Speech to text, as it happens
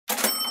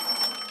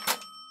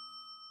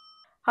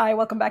Hi,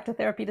 welcome back to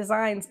Therapy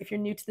Designs. If you're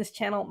new to this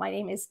channel, my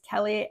name is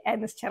Kelly,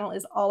 and this channel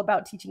is all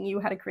about teaching you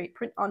how to create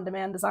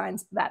print-on-demand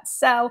designs that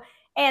sell.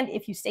 And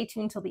if you stay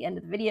tuned till the end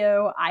of the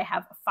video, I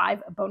have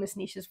 5 bonus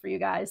niches for you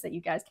guys that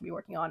you guys can be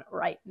working on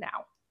right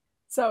now.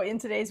 So in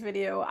today's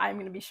video, I'm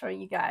going to be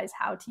showing you guys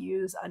how to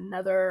use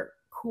another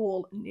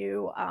cool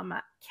new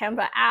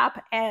Canva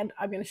app, and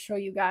I'm going to show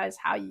you guys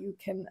how you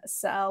can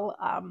sell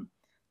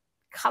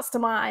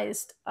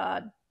customized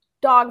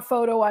dog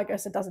photo. I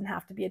guess it doesn't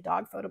have to be a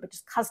dog photo, but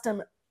just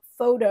custom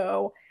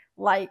photo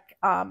like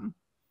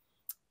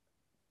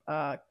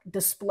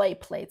display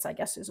plates, I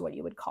guess is what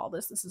you would call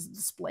this. This is a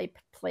display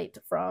plate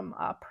from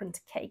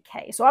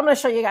PrintKK. So I'm going to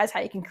show you guys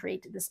how you can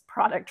create this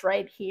product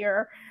right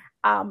here.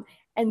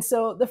 And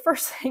so the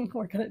first thing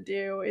we're going to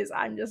do is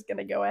I'm just going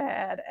to go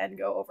ahead and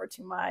go over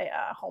to my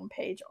home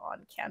page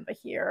on Canva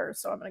here.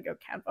 So I'm going to go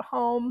Canva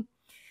Home.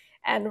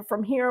 And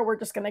from here, we're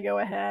just going to go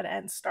ahead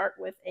and start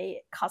with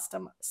a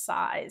custom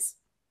size.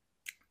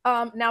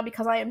 Now,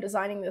 because I am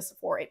designing this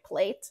for a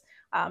plate,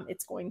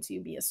 it's going to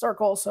be a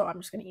circle, so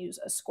I'm just going to use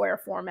a square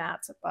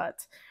format,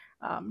 but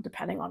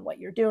depending on what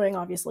you're doing,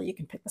 obviously you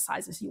can pick the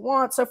sizes you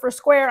want. So for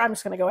square, I'm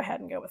just going to go ahead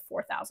and go with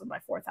 4,000 by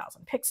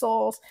 4,000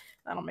 pixels.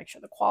 That'll make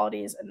sure the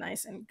quality is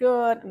nice and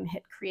good, and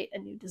hit create a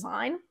new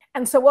design.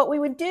 And so what we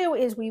would do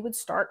is we would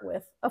start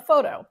with a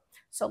photo.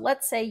 So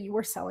let's say you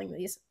were selling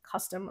these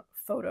custom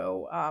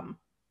photo,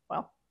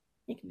 well,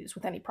 you can do this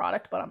with any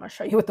product, but I'm going to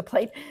show you with the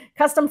plate,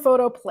 custom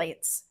photo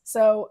plates.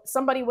 So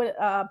somebody would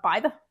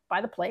buy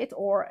the plate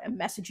or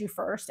message you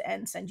first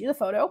and send you the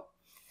photo.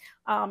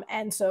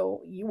 And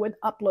so you would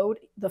upload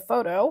the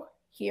photo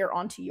here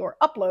onto your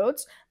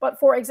uploads. But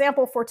for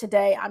example, for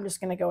today, I'm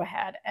just going to go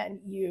ahead and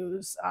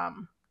use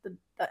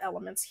the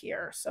elements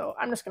here. So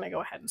I'm just going to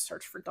go ahead and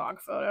search for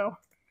dog photo.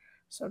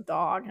 So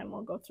dog, and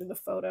we'll go through the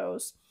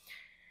photos.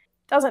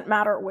 Doesn't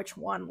matter which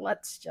one.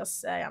 Let's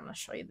just say I'm going to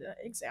show you the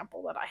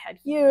example that I had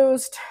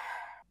used.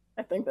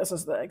 I think this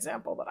is the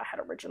example that I had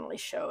originally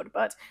showed,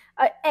 but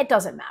it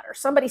doesn't matter.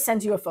 Somebody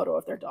sends you a photo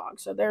of their dog.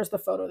 So there's the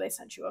photo they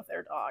sent you of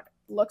their dog.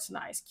 Looks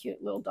nice,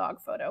 cute little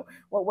dog photo.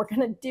 What we're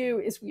going to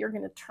do is we are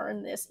going to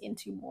turn this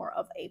into more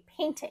of a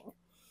painting.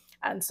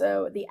 And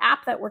so the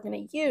app that we're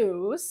going to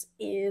use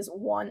is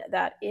one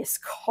that is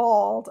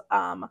called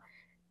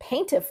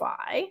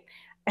Paintify.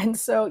 And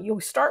so you'll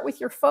start with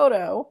your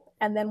photo,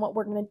 and then what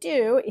we're going to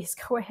do is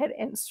go ahead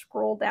and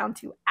scroll down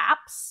to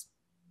apps.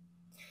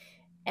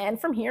 And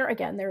from here,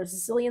 again, there's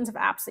zillions of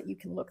apps that you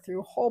can look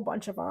through, a whole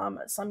bunch of them.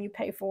 Some you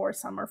pay for,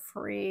 some are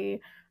free.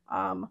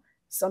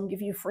 Some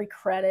give you free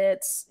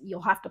credits.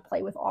 You'll have to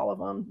play with all of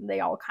them.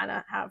 They all kind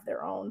of have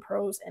their own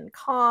pros and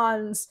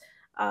cons.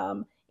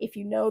 If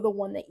you know the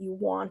one that you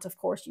want, of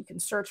course, you can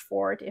search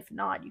for it. If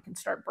not, you can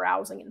start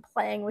browsing and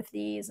playing with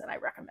these. And I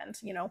recommend,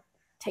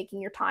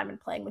 taking your time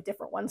and playing with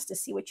different ones to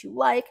see what you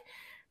like.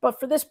 But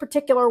for this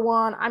particular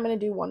one, I'm going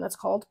to do one that's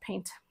called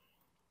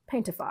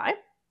Paintify.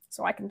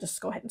 So I can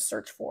just go ahead and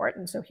search for it.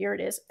 And so here it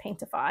is,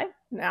 Paintify.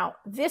 Now,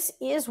 this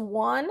is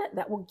one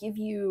that will give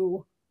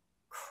you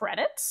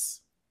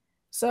credits.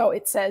 So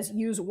it says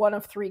use one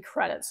of 3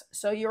 credits.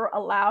 So you're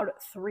allowed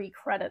 3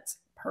 credits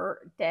per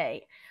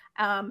day.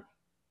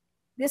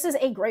 This is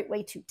a great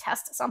way to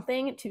test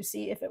something to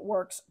see if it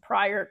works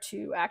prior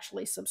to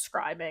actually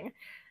subscribing.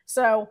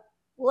 So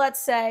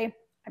let's say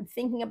I'm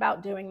thinking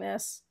about doing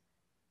this.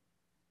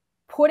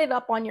 Put it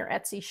up on your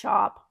Etsy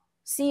shop.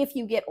 See if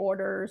you get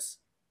orders.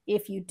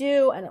 If you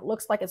do, and it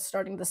looks like it's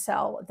starting to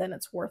sell, then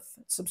it's worth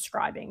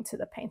subscribing to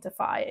the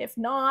Paintify. If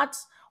not,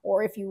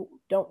 or if you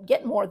don't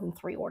get more than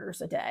 3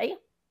 orders a day,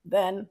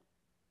 then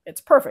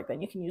it's perfect.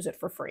 Then you can use it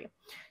for free.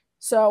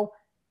 So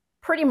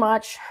pretty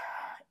much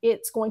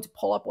it's going to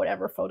pull up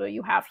whatever photo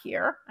you have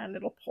here, and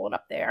it'll pull it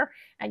up there,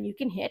 and you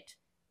can hit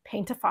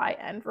Paintify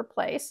and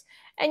replace,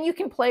 and you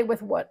can play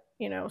with what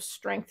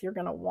strength you're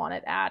going to want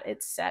it at.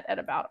 It's set at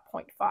about a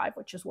 0.5,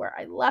 which is where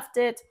I left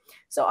it.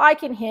 So I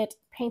can hit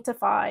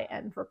Paintify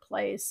and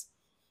replace,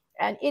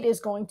 and it is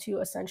going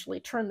to essentially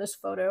turn this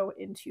photo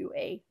into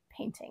a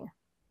painting.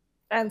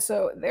 And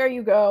so there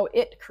you go.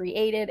 It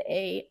created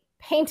a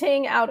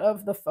painting out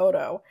of the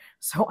photo.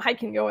 So I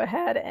can go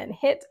ahead and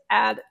hit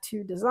add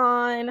to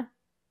design,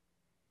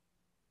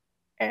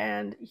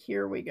 and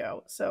here we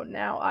go. So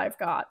now I've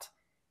got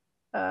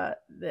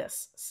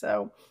this.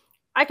 So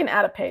I can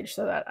add a page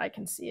so that I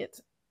can see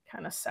it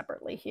kind of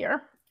separately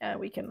here, and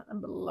we can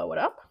blow it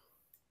up.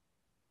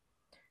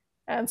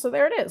 And so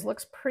there it is.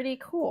 Looks pretty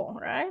cool,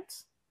 right?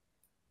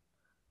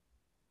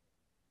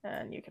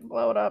 And you can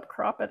blow it up,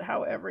 crop it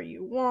however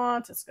you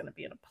want. It's going to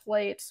be in a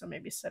plate, so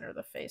maybe center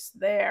the face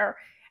there.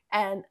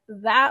 And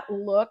that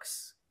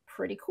looks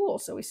pretty cool.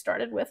 So we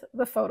started with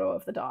the photo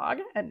of the dog,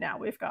 and now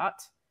we've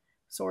got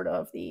sort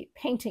of the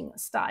painting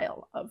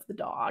style of the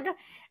dog.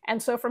 And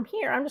so from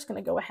here, I'm just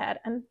going to go ahead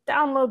and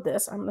download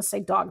this. I'm going to say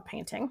dog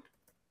painting,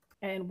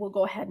 and we'll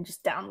go ahead and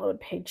just download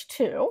page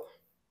 2.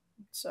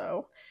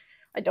 So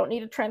I don't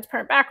need a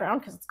transparent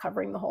background because it's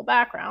covering the whole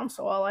background.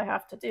 So all I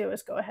have to do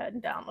is go ahead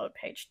and download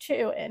page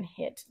 2 and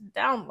hit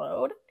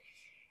download.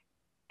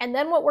 And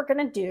then what we're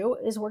going to do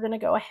is we're going to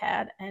go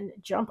ahead and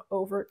jump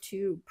over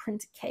to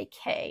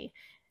PrintKK.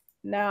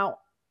 Now,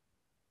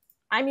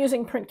 I'm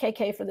using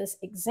PrintKK for this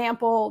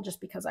example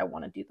just because I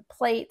want to do the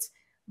plate,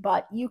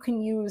 but you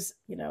can use,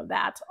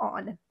 that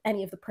on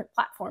any of the print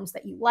platforms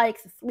that you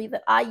like. The 3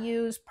 that I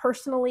use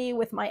personally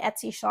with my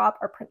Etsy shop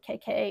are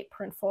PrintKK,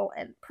 Printful,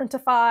 and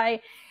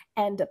Printify.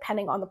 And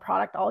depending on the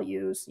product, I'll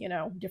use,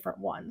 different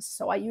ones.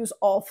 So I use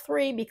all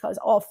 3 because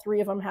all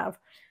 3 of them have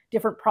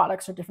different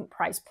products or different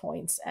price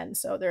points. And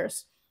so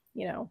there's,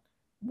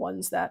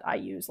 ones that I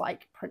use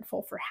like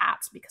Printful for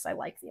hats because I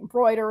like the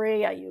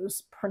embroidery. I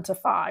use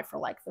Printify for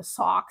like the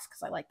socks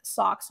because I like the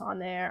socks on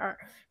there.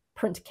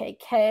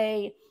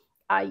 PrintKK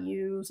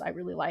I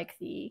really like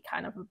the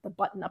kind of the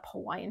button-up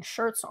Hawaiian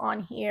shirts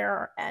on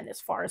here. And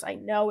as far as I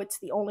know, it's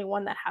the only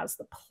one that has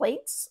the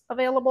plates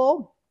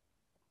available.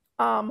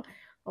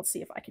 Let's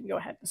see if I can go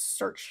ahead and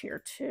search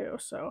here too.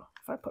 So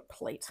if I put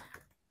plate,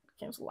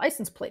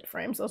 license plate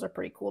frames, those are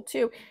pretty cool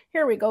too.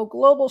 Here we go,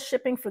 global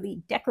shipping for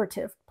the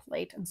decorative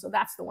plate. And so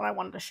that's the one I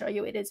wanted to show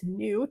you. It is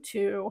new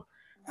to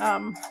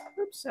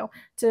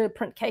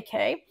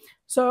PrintKK.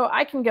 So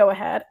I can go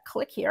ahead,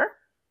 click here,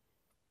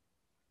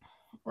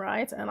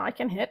 right? And I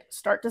can hit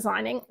start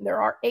designing.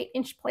 There are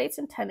 8-inch plates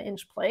and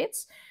 10-inch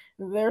plates.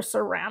 They're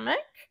ceramic.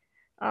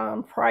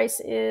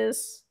 Price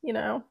is,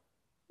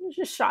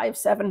 just shy of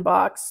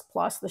 $7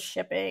 plus the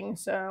shipping.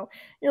 So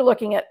you're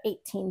looking at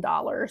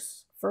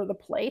 $18 for the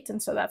plate.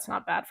 And so that's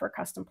not bad for a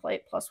custom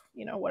plate plus,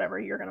 whatever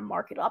you're going to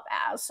mark it up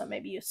as. So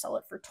maybe you sell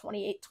it for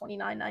 $28,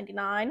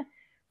 $29.99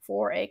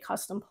 for a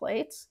custom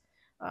plate.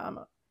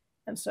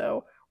 And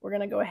so we're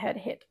going to go ahead,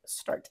 hit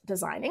start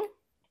designing.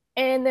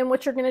 And then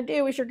what you're going to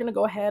do is you're going to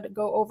go ahead and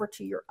go over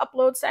to your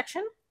upload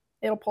section.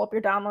 It'll pull up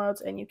your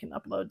downloads and you can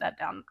upload that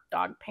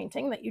dog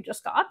painting that you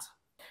just got.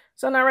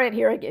 So now right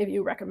here, I gave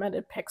you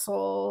recommended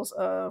pixels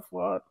of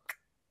what,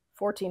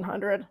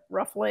 1400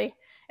 roughly,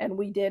 and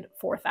we did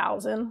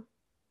 4000.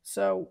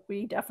 So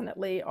we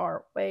definitely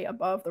are way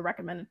above the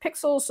recommended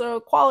pixels. So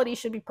quality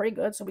should be pretty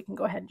good. So we can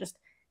go ahead and just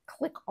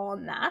click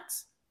on that.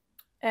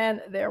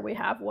 And there we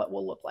have what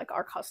will look like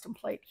our custom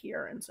plate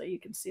here. And so you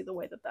can see the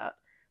way that that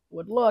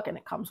would look, and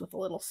it comes with a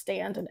little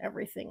stand and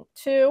everything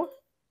too,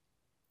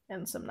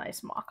 and some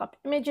nice mock-up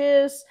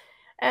images.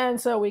 And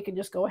so we can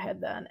just go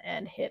ahead then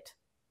and hit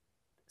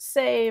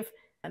save,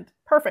 and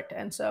perfect.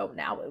 And so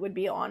now it would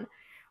be on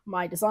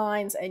my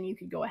designs, and you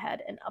could go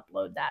ahead and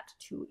upload that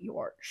to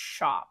your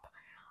shop.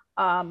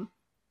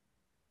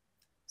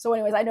 So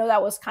anyways, I know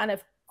that was kind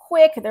of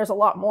quick. There's a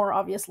lot more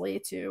obviously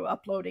to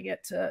uploading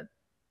it to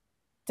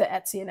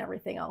Etsy and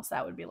everything else.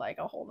 That would be like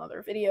a whole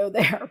nother video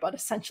there, but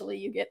essentially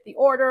you get the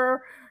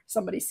order,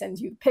 somebody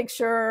sends you the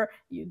picture,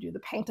 you do the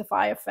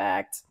paintify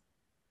effect.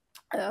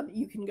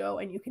 You can go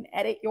and you can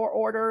edit your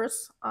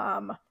orders.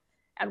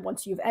 And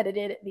once you've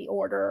edited the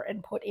order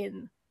and put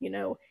in,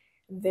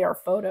 their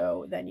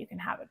photo, then you can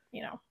have it,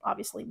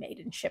 obviously made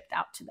and shipped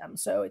out to them.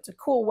 So it's a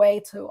cool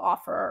way to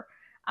offer,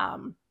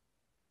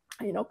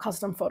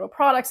 custom photo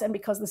products. And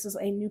because this is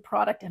a new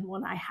product and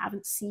one I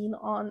haven't seen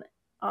on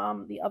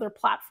the other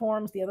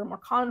platforms, the other more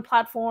common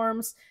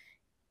platforms,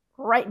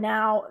 right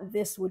now,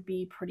 this would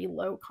be pretty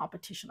low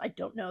competition. I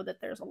don't know that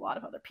there's a lot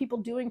of other people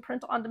doing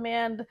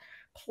print-on-demand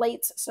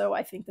plates. So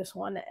I think this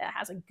one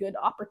has a good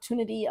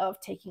opportunity of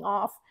taking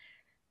off.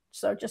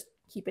 So just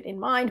keep it in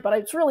mind, but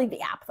it's really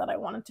the app that I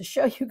wanted to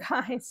show you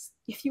guys.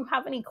 If you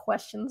have any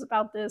questions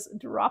about this,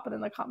 drop it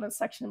in the comment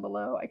section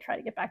below. I try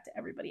to get back to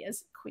everybody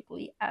as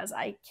quickly as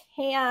I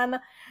can.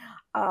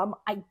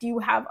 I do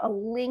have a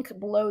link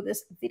below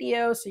this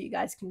video so you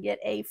guys can get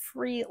a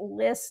free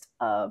list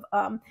of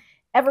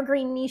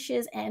evergreen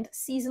niches and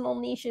seasonal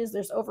niches.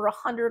 There's over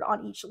 100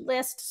 on each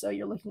list, so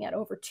you're looking at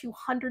over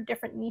 200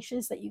 different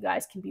niches that you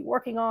guys can be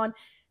working on.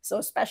 So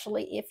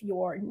especially if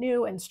you're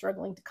new and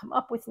struggling to come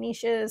up with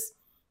niches,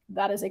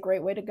 that is a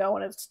great way to go,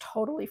 and it's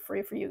totally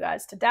free for you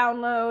guys to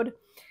download.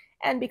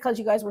 And because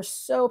you guys were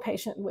so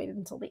patient and waited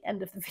until the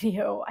end of the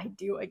video, I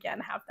do again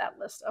have that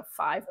list of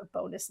 5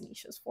 bonus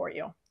niches for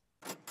you.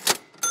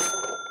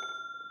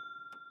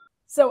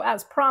 So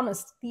as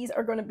promised, these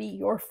are going to be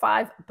your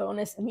 5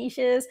 bonus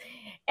niches.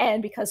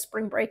 And because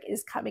spring break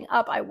is coming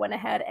up, I went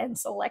ahead and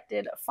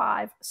selected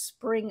 5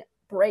 spring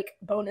break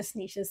bonus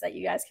niches that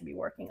you guys can be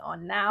working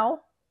on now.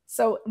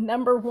 So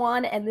number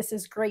 1, and this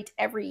is great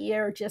every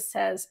year, just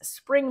says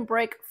Spring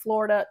Break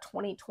Florida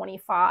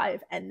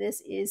 2025. And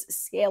this is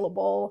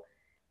scalable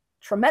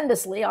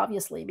tremendously,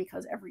 obviously,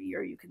 because every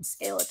year you can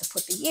scale it to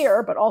put the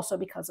year, but also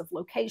because of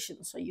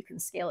locations. So you can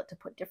scale it to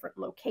put different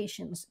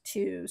locations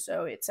too.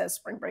 So it says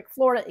Spring Break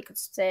Florida. It could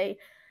say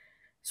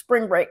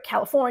Spring Break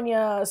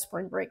California,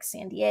 Spring Break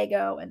San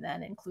Diego, and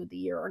then include the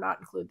year or not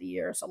include the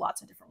year. So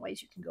lots of different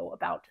ways you can go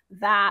about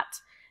that.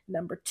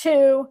 Number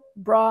 2,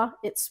 bruh,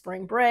 it's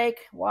spring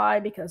break.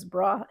 Why? Because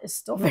bruh is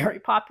still very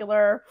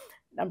popular.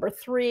 Number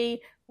 3,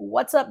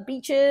 what's up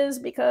beaches?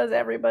 Because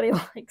everybody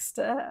likes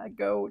to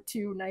go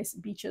to nice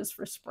beaches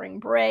for spring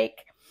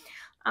break.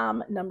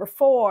 Number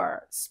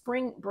 4,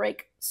 spring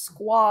break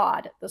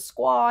squad. The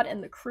squad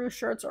and the crew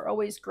shirts are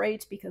always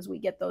great because we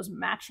get those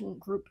matching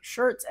group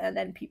shirts, and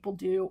then people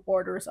do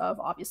orders of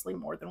obviously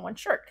more than one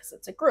shirt because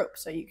it's a group.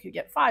 So you could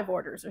get 5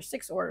 orders or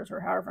 6 orders or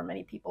however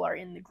many people are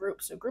in the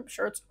group. So group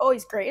shirts,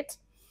 always great.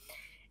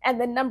 And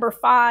then number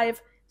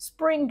 5,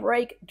 spring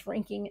break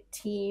drinking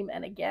team.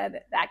 And again,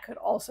 that could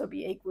also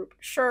be a group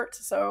shirt.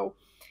 So,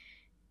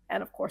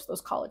 and of course,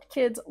 those college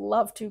kids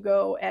love to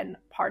go and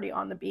party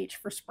on the beach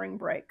for spring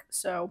break.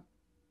 So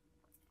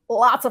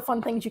lots of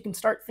fun things you can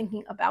start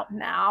thinking about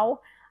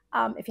now.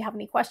 If you have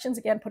any questions,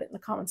 again, put it in the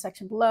comment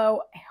section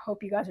below. I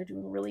hope you guys are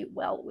doing really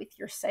well with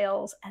your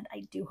sales, and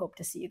I do hope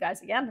to see you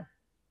guys again.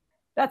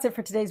 That's it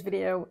for today's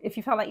video. If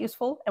you found that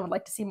useful and would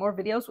like to see more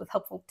videos with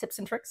helpful tips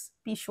and tricks,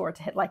 be sure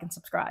to hit like and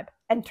subscribe,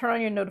 and turn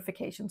on your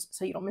notifications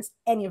so you don't miss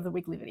any of the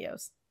weekly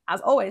videos. As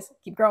always,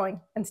 keep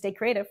growing and stay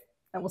creative,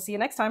 and we'll see you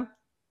next time.